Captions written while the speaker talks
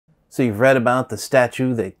So you've read about the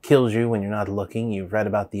statue that kills you when you're not looking. You've read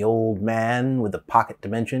about the old man with the pocket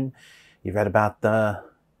dimension. You've read about the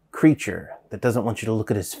creature that doesn't want you to look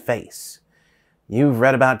at his face. You've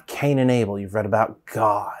read about Cain and Abel. You've read about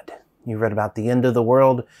God. You've read about the end of the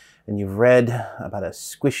world. And you've read about a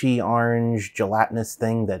squishy orange gelatinous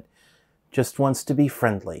thing that just wants to be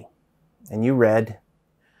friendly. And you read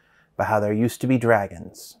about how there used to be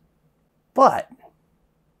dragons. But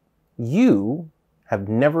you have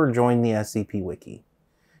never joined the SCP Wiki.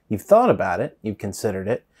 You've thought about it, you've considered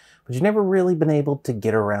it, but you've never really been able to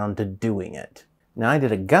get around to doing it. Now, I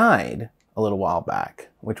did a guide a little while back,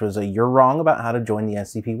 which was a "You're wrong about how to join the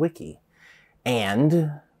SCP Wiki."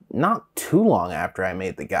 And not too long after I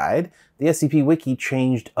made the guide, the SCP Wiki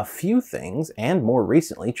changed a few things, and more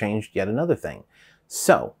recently changed yet another thing.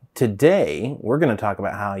 So, today, we're going to talk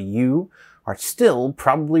about how you are still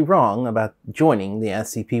probably wrong about joining the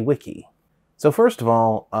SCP Wiki. So first of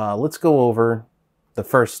all, let's go over the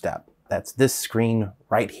first step. That's this screen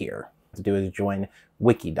right here. To do is join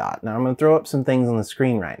Wikidot. Now I'm going to throw up some things on the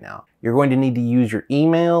screen right now. You're going to need to use your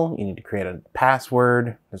email. You need to create a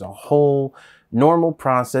password. There's a whole normal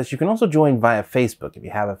process. You can also join via Facebook if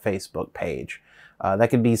you have a Facebook page.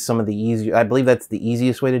 That could be some of the easier, I believe that's the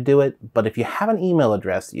easiest way to do it. But if you have an email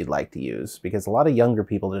address that you'd like to use, because a lot of younger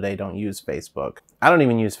people today don't use Facebook. I don't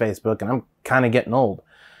even use Facebook, and I'm kind of getting old.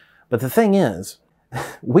 But the thing is,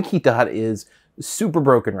 Wikidot is super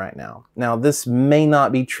broken right now. Now, this may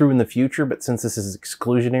not be true in the future, but since this is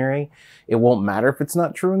exclusionary, it won't matter if it's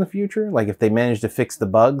not true in the future. Like, if they manage to fix the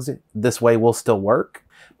bugs, this way will still work.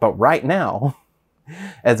 But right now,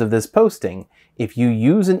 as of this posting, if you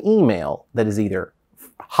use an email that is either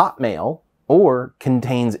Hotmail or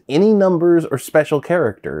contains any numbers or special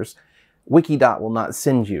characters, Wikidot will not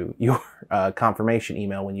send you your confirmation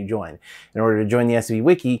email when you join. In order to join the SCP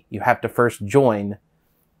Wiki, you have to first join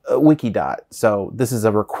Wikidot. So this is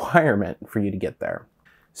a requirement for you to get there.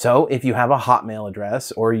 So if you have a Hotmail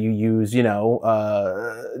address, or you use,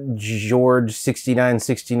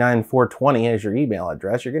 George6969420 as your email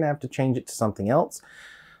address, you're going to have to change it to something else.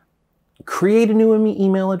 Create a new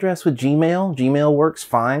email address with Gmail. Gmail works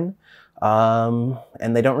fine.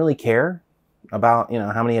 And they don't really care about,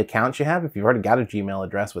 how many accounts you have. If you've already got a Gmail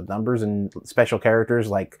address with numbers and special characters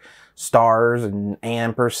like stars and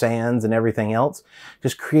ampersands and everything else,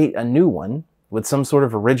 just create a new one with some sort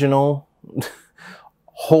of original,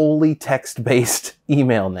 wholly text-based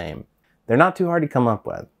email name. They're not too hard to come up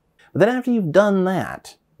with. But then after you've done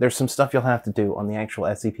that, there's some stuff you'll have to do on the actual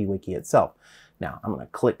SCP Wiki itself. Now, I'm going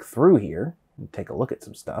to click through here and take a look at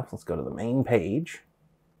some stuff. Let's go to the main page.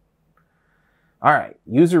 All right,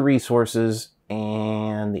 user resources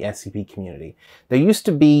and the SCP community. There used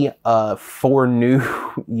to be a for new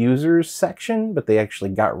users section, but they actually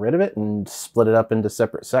got rid of it and split it up into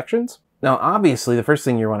separate sections. Now, obviously, the first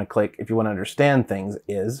thing you want to click if you want to understand things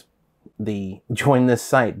is the join this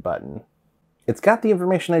site button. It's got the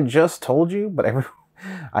information I just told you, but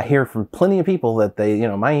I hear from plenty of people that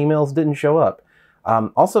my emails didn't show up.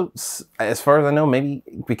 Also, as far as I know, maybe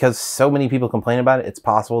because so many people complain about it, it's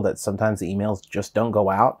possible that sometimes the emails just don't go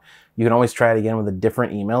out. You can always try it again with a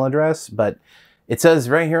different email address, but it says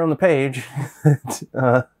right here on the page,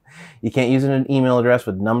 you can't use an email address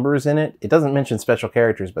with numbers in it. It doesn't mention special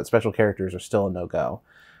characters, but special characters are still a no-go.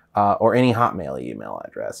 Or any Hotmail email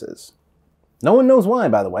addresses. No one knows why,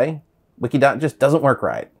 by the way. Wikidot just doesn't work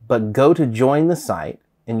right. But go to join the site,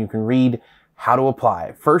 and you can read how to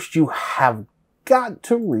apply. First, you have got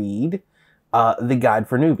to read the guide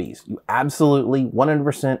for newbies. You absolutely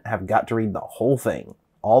 100% have got to read the whole thing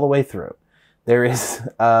all the way through. There is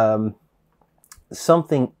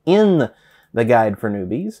something in the guide for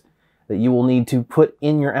newbies that you will need to put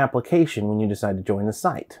in your application when you decide to join the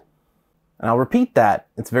site. And I'll repeat that.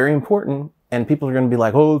 It's very important, and people are going to be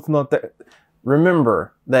like, oh, it's not that.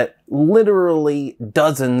 Remember that literally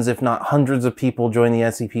dozens, if not hundreds of people join the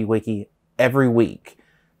SCP Wiki every week.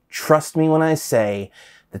 Trust me when I say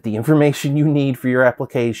that the information you need for your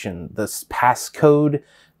application, the passcode,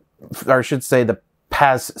 or I should say the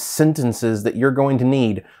pass sentences that you're going to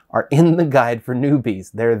need, are in the guide for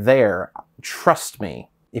newbies. They're there. Trust me.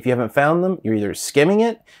 If you haven't found them, you're either skimming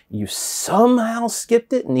it, you somehow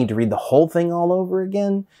skipped it and need to read the whole thing all over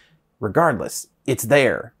again. Regardless, it's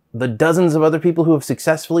there. The dozens of other people who have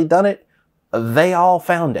successfully done it, they all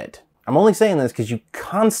found it. I'm only saying this because you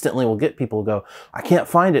constantly will get people who go, I can't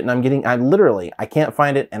find it, and I can't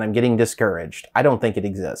find it and I'm getting discouraged. I don't think it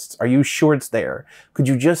exists. Are you sure it's there? Could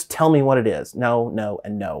you just tell me what it is? No, no,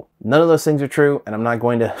 and no. None of those things are true, and I'm not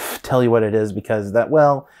going to tell you what it is because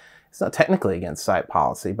it's not technically against site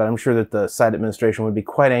policy, but I'm sure that the site administration would be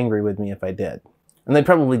quite angry with me if I did. And they'd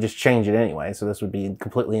probably just change it anyway, so this would be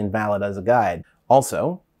completely invalid as a guide.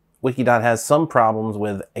 Also, Wikidot has some problems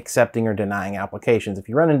with accepting or denying applications. If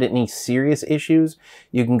you run into any serious issues,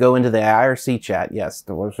 you can go into the IRC chat. Yes,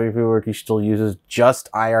 the website for Wiki still uses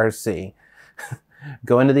just IRC.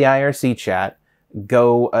 Go into the IRC chat,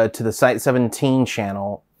 go to the Site 17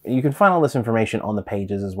 channel. You can find all this information on the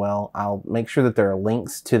pages as well. I'll make sure that there are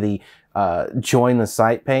links to the join the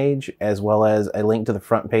site page, as well as a link to the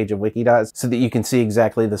front page of Wikidot, so that you can see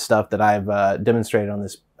exactly the stuff that I've demonstrated on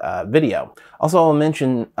this video. Also, I'll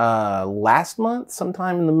mention last month,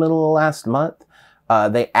 sometime in the middle of last month,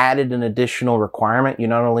 they added an additional requirement. You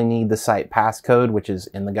not only need the site passcode, which is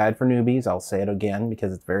in the guide for newbies, I'll say it again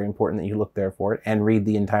because it's very important that you look there for it and read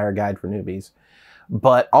the entire guide for newbies,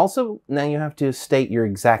 but also now you have to state your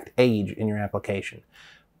exact age in your application.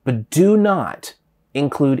 But do not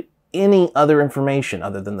include any other information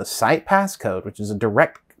other than the site passcode, which is a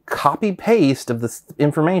direct copy paste of this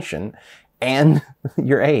information, and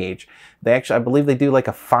your age. They actually, I believe they do like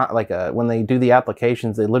when they do the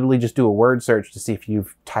applications, they literally just do a word search to see if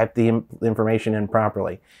you've typed the information in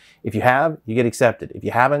properly. If you have, you get accepted. If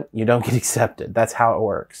you haven't, you don't get accepted. That's how it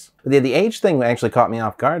works. But the age thing actually caught me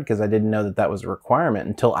off guard because I didn't know that that was a requirement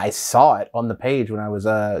until I saw it on the page when I was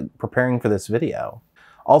preparing for this video.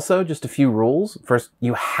 Also, just a few rules. First,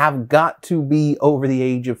 you have got to be over the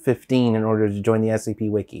age of 15 in order to join the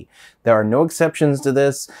SCP Wiki. There are no exceptions to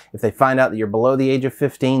this. If they find out that you're below the age of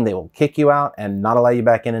 15, they will kick you out and not allow you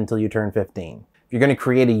back in until you turn 15. If you're going to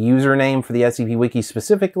create a username for the SCP Wiki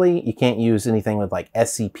specifically, you can't use anything with like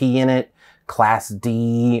SCP in it, Class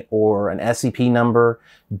D, or an SCP number.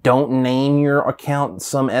 Don't name your account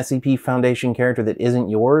some SCP Foundation character that isn't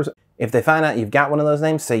yours. If they find out you've got one of those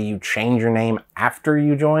names, say you change your name after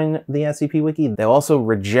you join the SCP Wiki, they'll also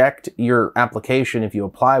reject your application if you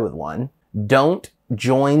apply with one. Don't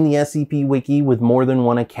join the SCP Wiki with more than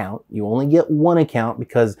one account. You only get one account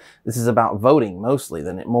because this is about voting mostly,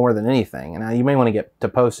 more than anything. And now you may want to get to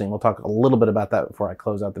posting. We'll talk a little bit about that before I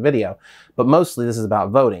close out the video. But mostly this is about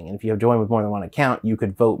voting. And if you have joined with more than one account, you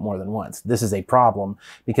could vote more than once. This is a problem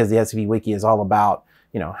because the SCP Wiki is all about,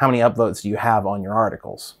 how many upvotes do you have on your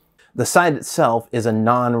articles. The site itself is a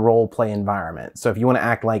non-role-play environment. So if you want to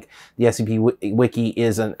act like the SCP Wiki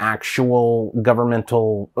is an actual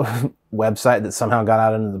governmental website that somehow got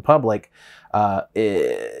out into the public,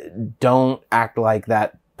 don't act like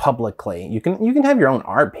that publicly. You can have your own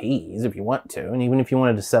RPs if you want to, and even if you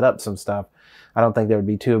wanted to set up some stuff, I don't think there would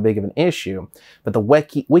be too big of an issue. But the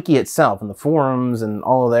Wiki itself and the forums and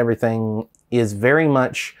all of everything is very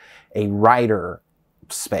much a writer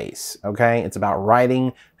space, okay? It's about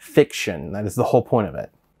writing fiction. That is the whole point of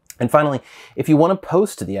it. And finally, if you want to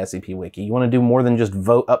post to the SCP Wiki, you want to do more than just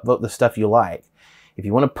upvote the stuff you like. If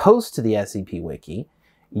you want to post to the SCP Wiki,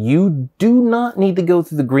 you do not need to go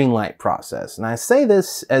through the green light process. And I say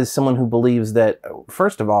this as someone who believes that,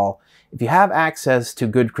 first of all, if you have access to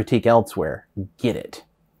good critique elsewhere, get it.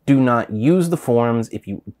 Do not use the forums if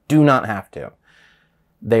you do not have to.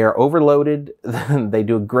 They are overloaded. They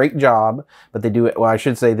do a great job, but they do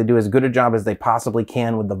as good a job as they possibly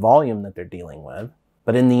can with the volume that they're dealing with.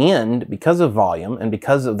 But in the end, because of volume and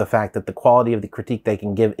because of the fact that the quality of the critique they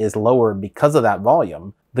can give is lower because of that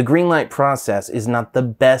volume, the greenlight process is not the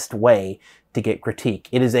best way to get critique.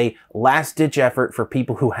 It is a last-ditch effort for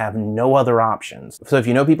people who have no other options. So if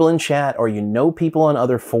you know people in chat or you know people on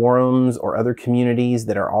other forums or other communities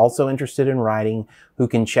that are also interested in writing, who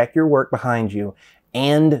can check your work behind you,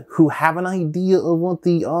 and who have an idea of what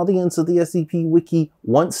the audience of the SCP Wiki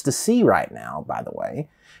wants to see right now, by the way.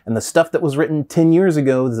 And the stuff that was written 10 years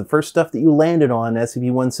ago is the first stuff that you landed on,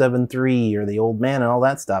 SCP-173 or the Old Man and all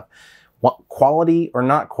that stuff. What, quality or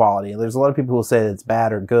not quality? There's a lot of people who say that it's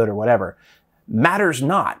bad or good or whatever. Matters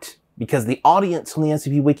not, because the audience on the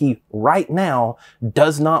SCP Wiki right now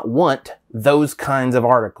does not want those kinds of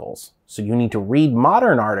articles. So you need to read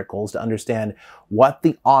modern articles to understand what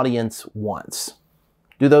the audience wants.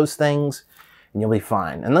 Do those things and you'll be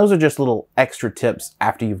fine. And those are just little extra tips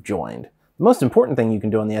after you've joined. The most important thing you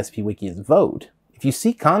can do on the SCP Wiki is vote. If you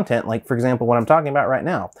see content, like for example what I'm talking about right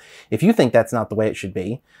now, if you think that's not the way it should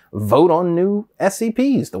be, vote on new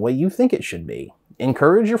SCPs the way you think it should be.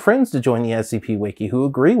 Encourage your friends to join the SCP Wiki who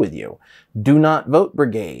agree with you. Do not vote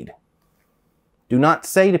brigade. Do not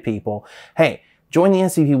say to people, hey, join the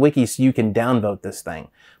SCP Wiki so you can downvote this thing.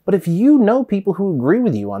 But if you know people who agree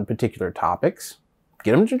with you on particular topics,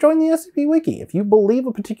 get them to join the SCP Wiki. If you believe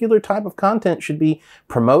a particular type of content should be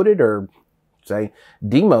promoted or, say,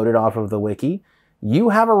 demoted off of the Wiki, you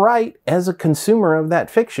have a right as a consumer of that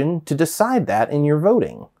fiction to decide that in your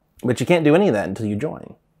voting. But you can't do any of that until you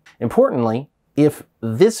join. Importantly, if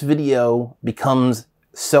this video becomes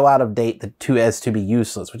so out of date as to be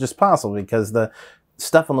useless, which is possible because the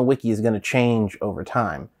stuff on the wiki is going to change over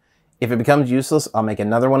time. If it becomes useless, I'll make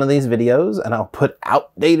another one of these videos and I'll put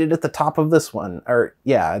outdated at the top of this one. Or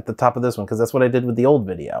yeah, at the top of this one, because that's what I did with the old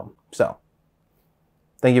video. So,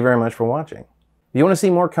 thank you very much for watching. If you want to see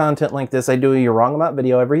more content like this, I do a You're Wrong About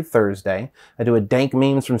video every Thursday. I do a Dank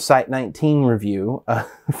Memes from Site 19 review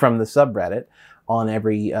from the subreddit on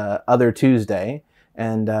every other Tuesday.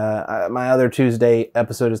 And my other Tuesday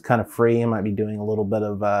episode is kind of free. I might be doing a little bit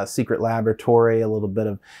of Secret Laboratory, a little bit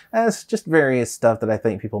of just various stuff that I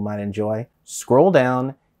think people might enjoy. Scroll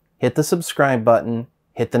down, hit the subscribe button,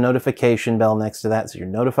 hit the notification bell next to that so you're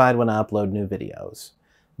notified when I upload new videos.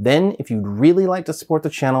 Then, if you'd really like to support the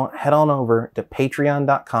channel, head on over to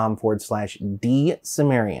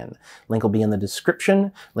patreon.com/DCimmerian. Link will be in the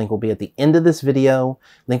description. Link will be at the end of this video.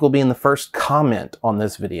 Link will be in the first comment on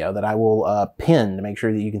this video that I will pin to make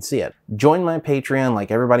sure that you can see it. Join my Patreon like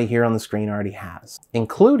everybody here on the screen already has,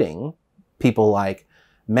 including people like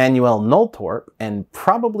Manuel Noltorp and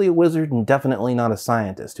probably a wizard and definitely not a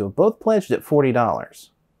scientist, who have both pledged at $40.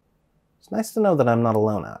 It's nice to know that I'm not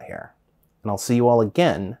alone out here. And I'll see you all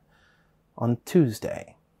again on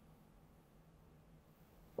Tuesday.